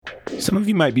Some of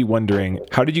you might be wondering,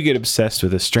 how did you get obsessed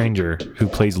with a stranger who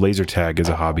plays laser tag as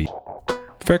a hobby?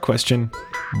 Fair question,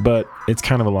 but it's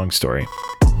kind of a long story.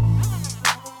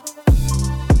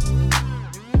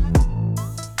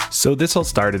 So this all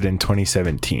started in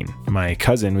 2017. My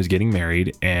cousin was getting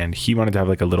married and he wanted to have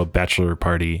like a little bachelor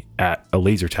party at a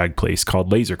laser tag place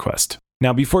called Laser Quest.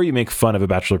 Now, before you make fun of a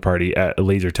bachelor party at a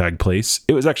laser tag place,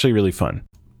 it was actually really fun.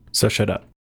 So shut up.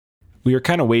 We were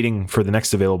kind of waiting for the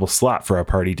next available slot for our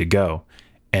party to go.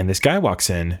 And this guy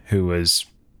walks in who was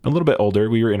a little bit older.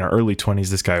 We were in our early 20s.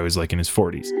 This guy was like in his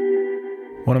 40s.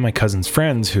 One of my cousin's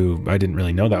friends, who I didn't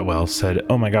really know that well, said,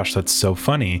 "Oh my gosh, that's so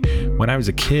funny. When I was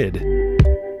a kid,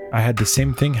 I had the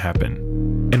same thing happen."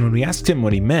 And when we asked him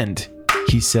what he meant,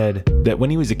 he said that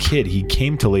when he was a kid, he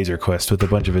came to Laser Quest with a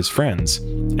bunch of his friends,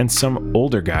 and some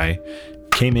older guy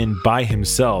came in by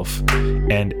himself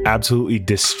and absolutely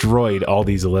destroyed all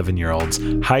these 11-year-olds.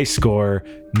 High score,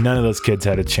 none of those kids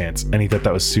had a chance, and he thought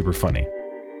that was super funny.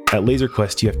 At Laser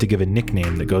Quest, you have to give a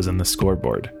nickname that goes on the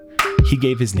scoreboard. He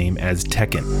gave his name as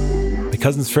Tekken. My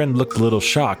cousin's friend looked a little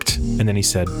shocked, and then he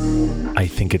said, "I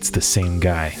think it's the same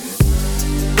guy."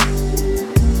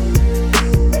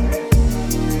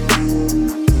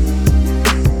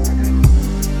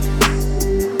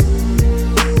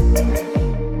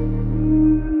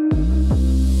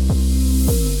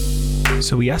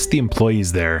 So we asked the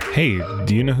employees there, "Hey,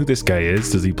 do you know who this guy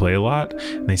is? Does he play a lot?"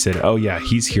 And they said, "Oh yeah,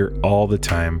 he's here all the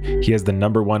time. He has the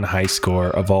 #1 high score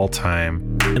of all time."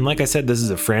 And like I said, this is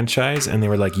a franchise, and they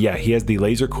were like, "Yeah, he has the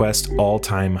Laser Quest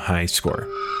all-time high score."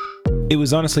 It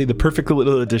was honestly the perfect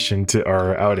little addition to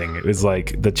our outing. It was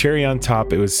like the cherry on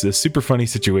top. It was a super funny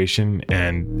situation,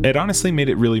 and it honestly made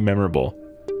it really memorable.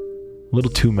 A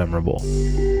little too memorable.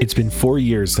 It's been 4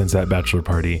 years since that bachelor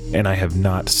party, and I have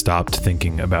not stopped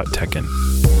thinking about Tekken.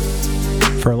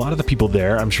 For a lot of the people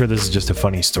there, I'm sure this is just a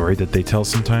funny story that they tell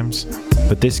sometimes,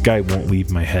 but this guy won't leave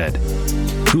my head.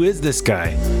 Who is this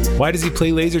guy? Why does he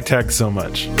play laser tag so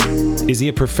much? Is he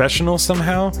a professional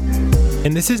somehow?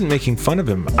 And this isn't making fun of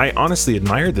him. I honestly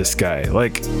admire this guy.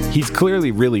 Like, he's clearly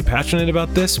really passionate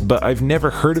about this, but I've never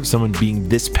heard of someone being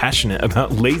this passionate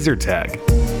about laser tag.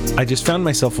 I just found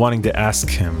myself wanting to ask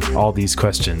him all these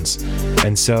questions.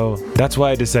 And so that's why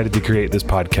I decided to create this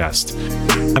podcast.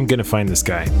 I'm gonna find this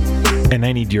guy, and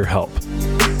I need your help.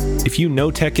 If you know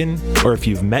Tekken, or if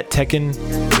you've met Tekken,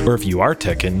 or if you are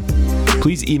Tekken,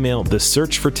 please email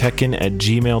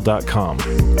thesearchfortekken@gmail.com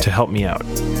to help me out.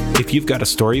 If you've got a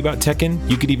story about Tekken,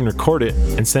 you could even record it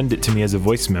and send it to me as a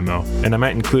voice memo, and I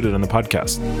might include it on the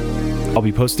podcast. I'll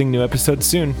be posting new episodes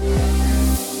soon.